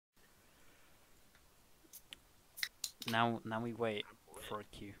Now we wait for a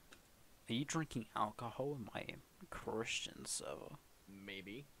queue. Are you drinking alcohol in my Christian server?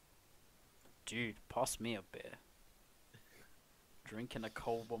 Maybe. Dude, pass me a beer. Drinking a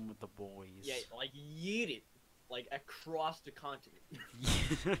cold one with the boys. Yeah, like yeet it, like across the continent.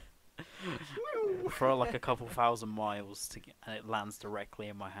 Throw like a couple thousand miles to get, and it lands directly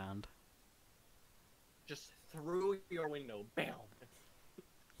in my hand. Just through your window, bam.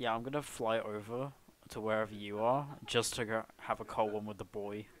 Yeah, I'm gonna fly over to wherever you are just to go have a cold one with the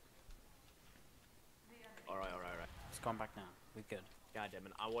boy. Alright. Let's come back now. We're good. God damn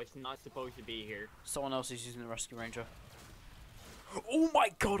it, I was not supposed to be here. Someone else is using the rescue ranger. Oh my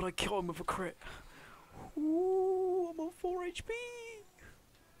god, I killed him with a crit. Ooh, I'm on 4 HP.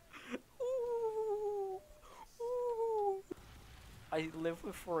 Ooh, ooh. I live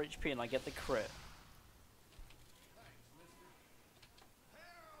with 4 HP and I get the crit.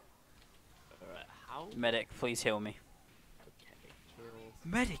 Alright, how? Medic, please heal me. Okay, kill.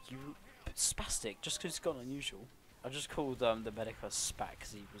 Medic, you spastic, just because it's got unusual. I just called the medic a spat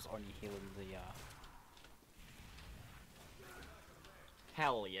because he was only healing the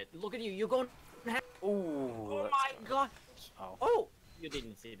Hell yeah. Look at you, you're going. Ooh, Oh my god! Oh. Oh! You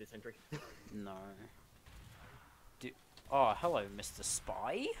didn't see the sentry. No. Oh, hello, Mr.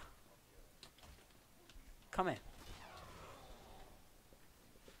 Spy. Come here.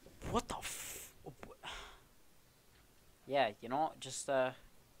 What the f... Yeah, you know what? Just,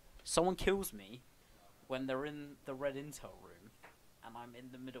 someone kills me when they're in the red intel room, and I'm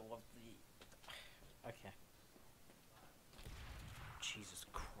in the middle of the... Okay. Jesus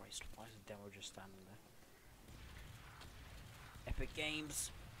Christ, why is the demo just standing there? Epic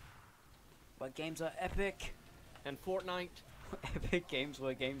Games. Where games are epic. And Fortnite. Epic Games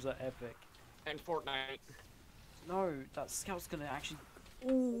where games are epic. And Fortnite. No, that scout's gonna actually...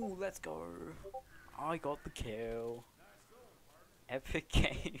 Ooh, let's go. I got the kill. Epic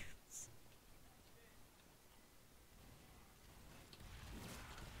Games.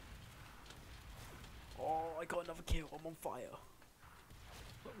 Oh, I got another kill. I'm on fire.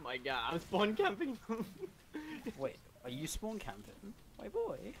 Oh my god, I'm spawn camping. Wait, are you spawn camping? My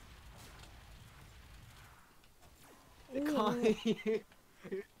boy.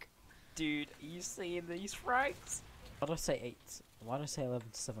 Dude, are you seeing these frags? Why did I say 8? Why did I say 11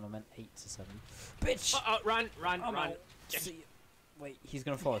 to 7? I meant 8 to 7. Bitch! Run. Out. See, wait, he's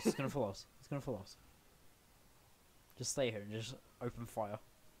gonna follow us. He's gonna follow us. He's gonna follow us. Just stay here and just open fire.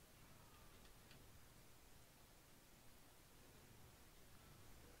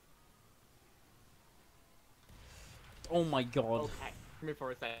 Oh my god. Okay, come here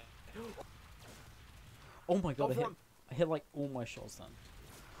for a second. Oh my god, I hit like all my shots then.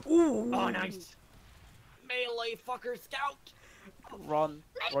 Ooh! Oh, nice! Melee fucker scout! Run.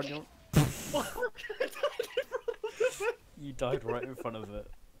 Run your... You died right in front of it.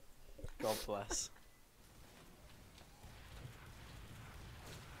 God bless.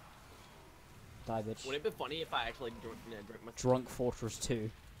 Die, bitch. Would it be funny if I actually drink my... Drunk Fortress 2.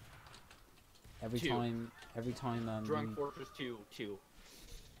 Every Two. time, Drunk Fortress 2,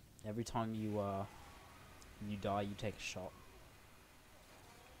 every time you die, you take a shot.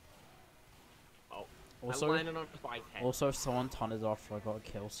 Oh. Also, I landed on the spy's head. also someone tunneled after I got a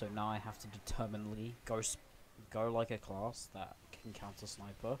kill, so now I have to determinedly go like a class that can counter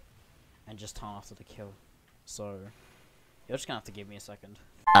sniper, and just turn after the kill. So, you're just gonna have to give me a second.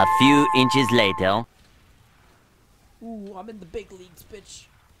 A few inches later. Ooh, I'm in the big leagues, bitch.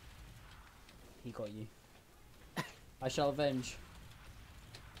 He got you. I shall avenge.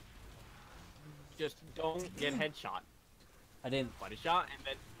 Just don't get headshot. I didn't. Body shot and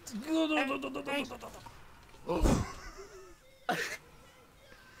then...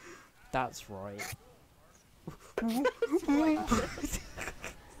 That's right. Put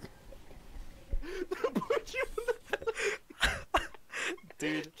you in the...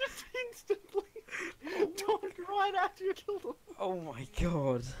 Dude. Just instantly. Don't run after you kill them. Oh my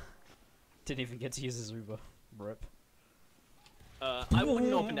god. Didn't even get to use his Uber. Rip. I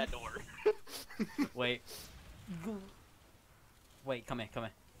wouldn't open that door. Wait. Wait, come here, come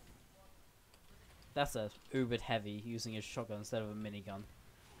here. That's a Ubered heavy using his shotgun instead of a minigun.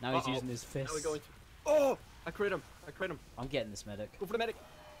 Now he's using his fist. Now we're going to... Oh! I crit him. I'm getting this medic. Go for the medic.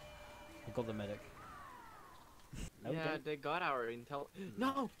 I got the medic. No, Yeah, don't. they got our intel.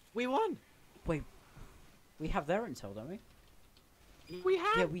 No! We won! Wait. We have their intel, don't we? We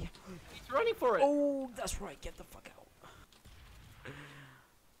have! Yeah, we... He's running for it! Oh, that's right. Get the fuck out.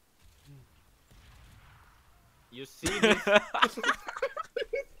 You see this? What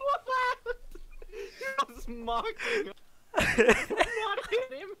happened? He was mocking him. Mocking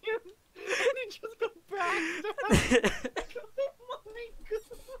him. And he just got back.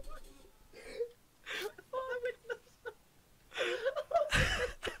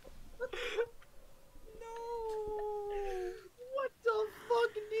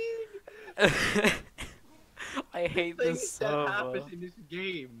 I hate Things this that server. happen in this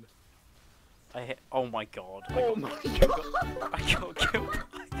game. I hate. Oh my god. Oh my god. I got killed.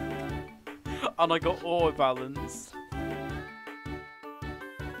 And I got auto balance.